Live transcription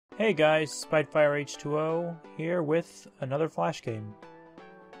Hey guys, Spitefire H2O here with another Flash game.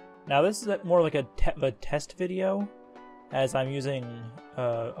 Now this is more like a test video, as I'm using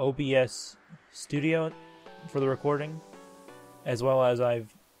OBS Studio for the recording, as well as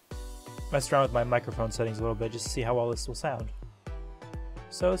I've messed around with my microphone settings a little bit just to see how well this will sound.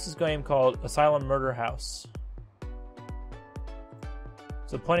 So this is a game called Asylum Murder House.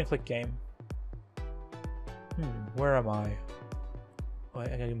 It's a point-and-click game. Where am I? Oh, I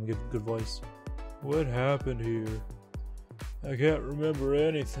gotta give him a good voice. What happened here? I can't remember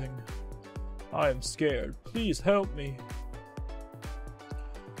anything. I am scared. Please help me.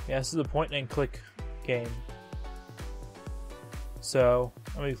 Yeah, this is a point-and-click game. So,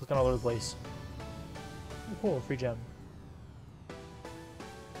 I'm gonna be clicking all over the place. Oh, cool, free gem.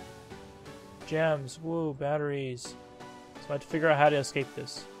 Gems, woo, batteries. So I have to figure out how to escape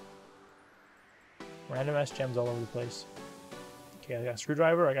this. Random ass gems all over the place. Okay, I got a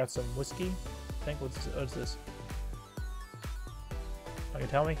screwdriver, I got some whiskey. I think, what's this? Can you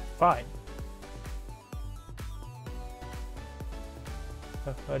tell me? Fine.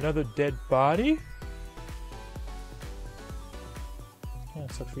 Another dead body? Yeah,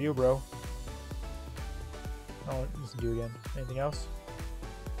 sucks for you, bro. Oh, listen to you again. Anything else?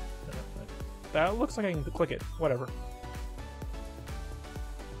 No. That looks like I can click it. Whatever.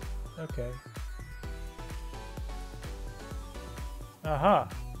 Okay. Aha.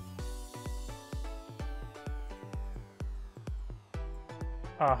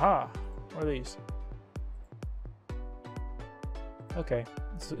 Aha. What are these? Okay,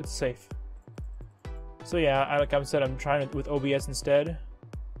 it's safe. So yeah, like I said, I'm trying it with OBS instead,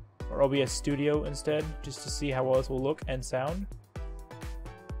 or OBS Studio instead, just to see how well this will look and sound.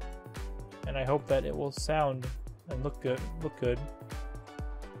 And I hope that it will sound and look good.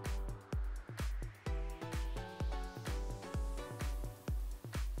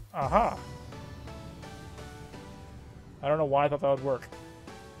 Aha! I don't know why I thought that would work.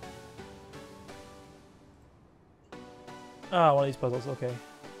 Ah, one of these puzzles, okay.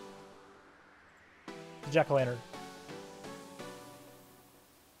 Jack-o'-lantern.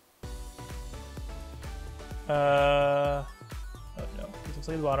 Oh no, this looks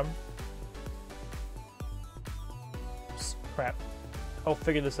like the bottom. Crap. I'll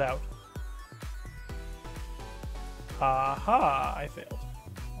figure this out. Aha! I failed.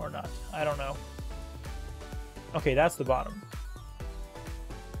 Or not. I don't know. Okay, that's the bottom.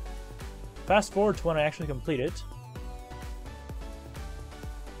 Fast forward to when I actually complete it.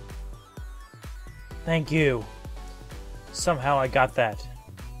 Thank you. Somehow I got that.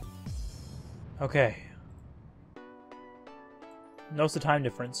 Okay. Notice the time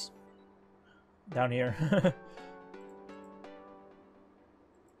difference. Down here.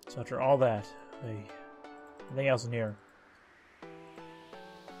 So after all that, anything else in here?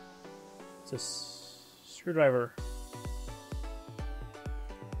 It's a screwdriver.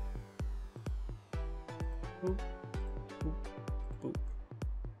 Boop, boop, boop.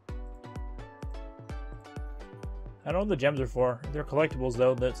 I don't know what the gems are for. They're collectibles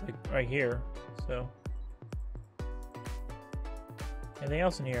though, that's like right here. So. Anything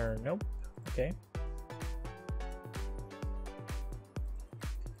else in here? Nope. Okay.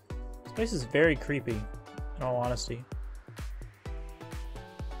 This place is very creepy, in all honesty.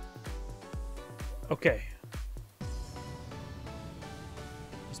 Okay.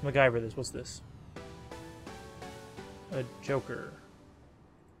 Let's MacGyver this. What's this? A Joker.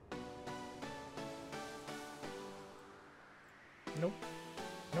 Nope.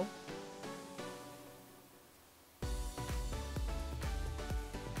 Nope.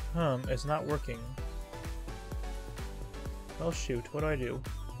 It's not working. Oh shoot, what do?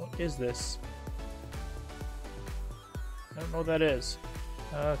 What is this? I don't know what that is.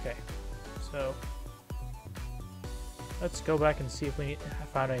 Okay. So let's go back and see if we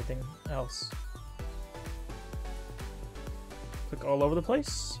found anything else. Click all over the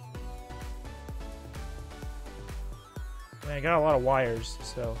place. I mean, I got a lot of wires,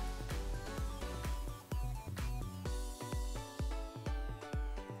 so.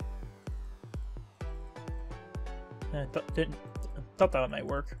 I thought that might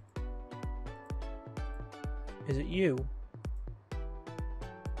work. Is it you?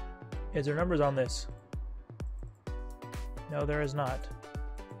 Is there numbers on this? No, there is not.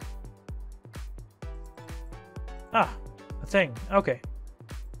 Ah, a thing. Okay.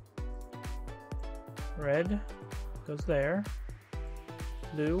 Red goes there.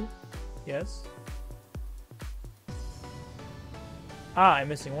 Blue, yes. Ah, I'm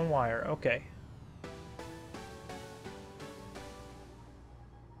missing one wire. Okay.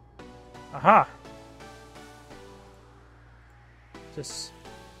 Aha! Just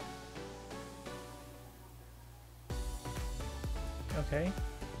Okay.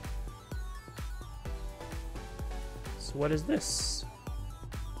 So what is this?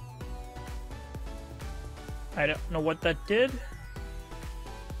 I don't know what that did.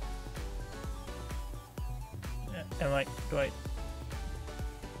 Am I... do I...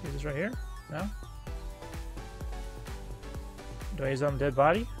 use this right here? No? Do I use it on the dead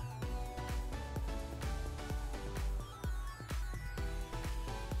body?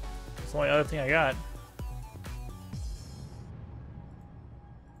 It's the only other thing I got.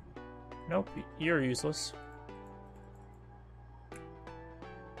 Nope, you're useless.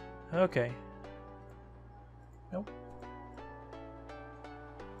 Okay. Nope.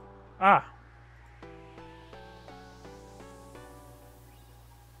 Ah!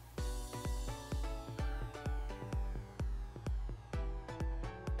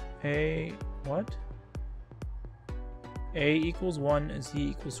 A... what? A equals 1, Z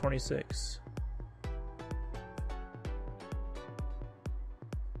equals 26.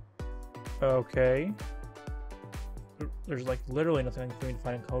 Okay. There's like literally nothing for me to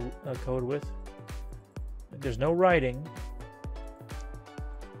find a code with. There's no writing.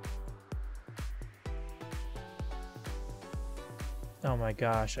 Oh my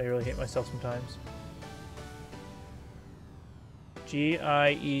gosh, I really hate myself sometimes.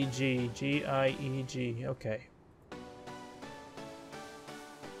 G-I-E-G, G-I-E-G, okay.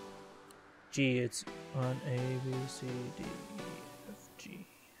 G, it's on A, B, C, D, E, F, G.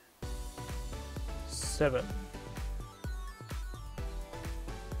 7.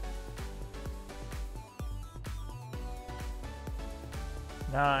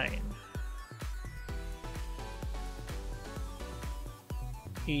 Nine.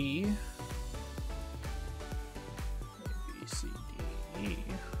 E. A, B, C, D, E.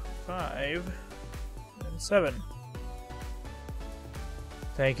 5. And 7.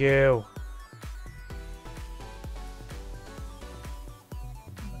 Thank you.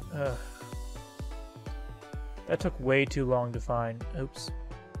 That took way too long to find. Oops.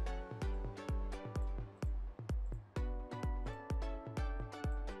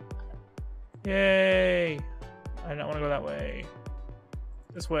 Yay! I don't want to go that way.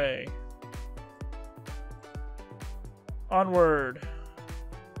 This way. Onward.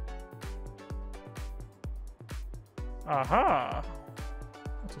 Aha!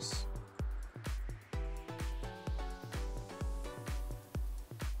 What's this?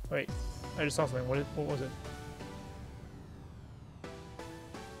 Wait, I just saw something. What was it?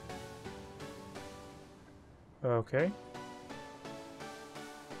 Okay.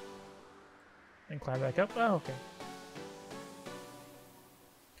 And climb back up. Oh, okay.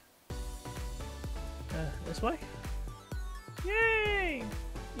 This way? Yay!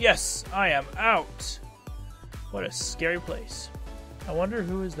 Yes, I am out! What a scary place. I wonder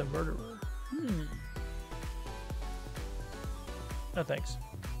who is the murderer. No thanks.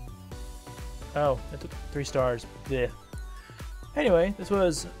 Oh, that took 3 stars. Blech. Anyway, this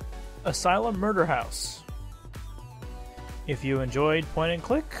was Asylum Murder House. If you enjoyed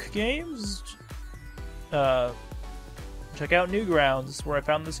point-and-click games, check out Newgrounds, where I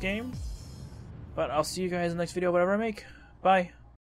found this game. But I'll see you guys in the next video, whatever I make. Bye.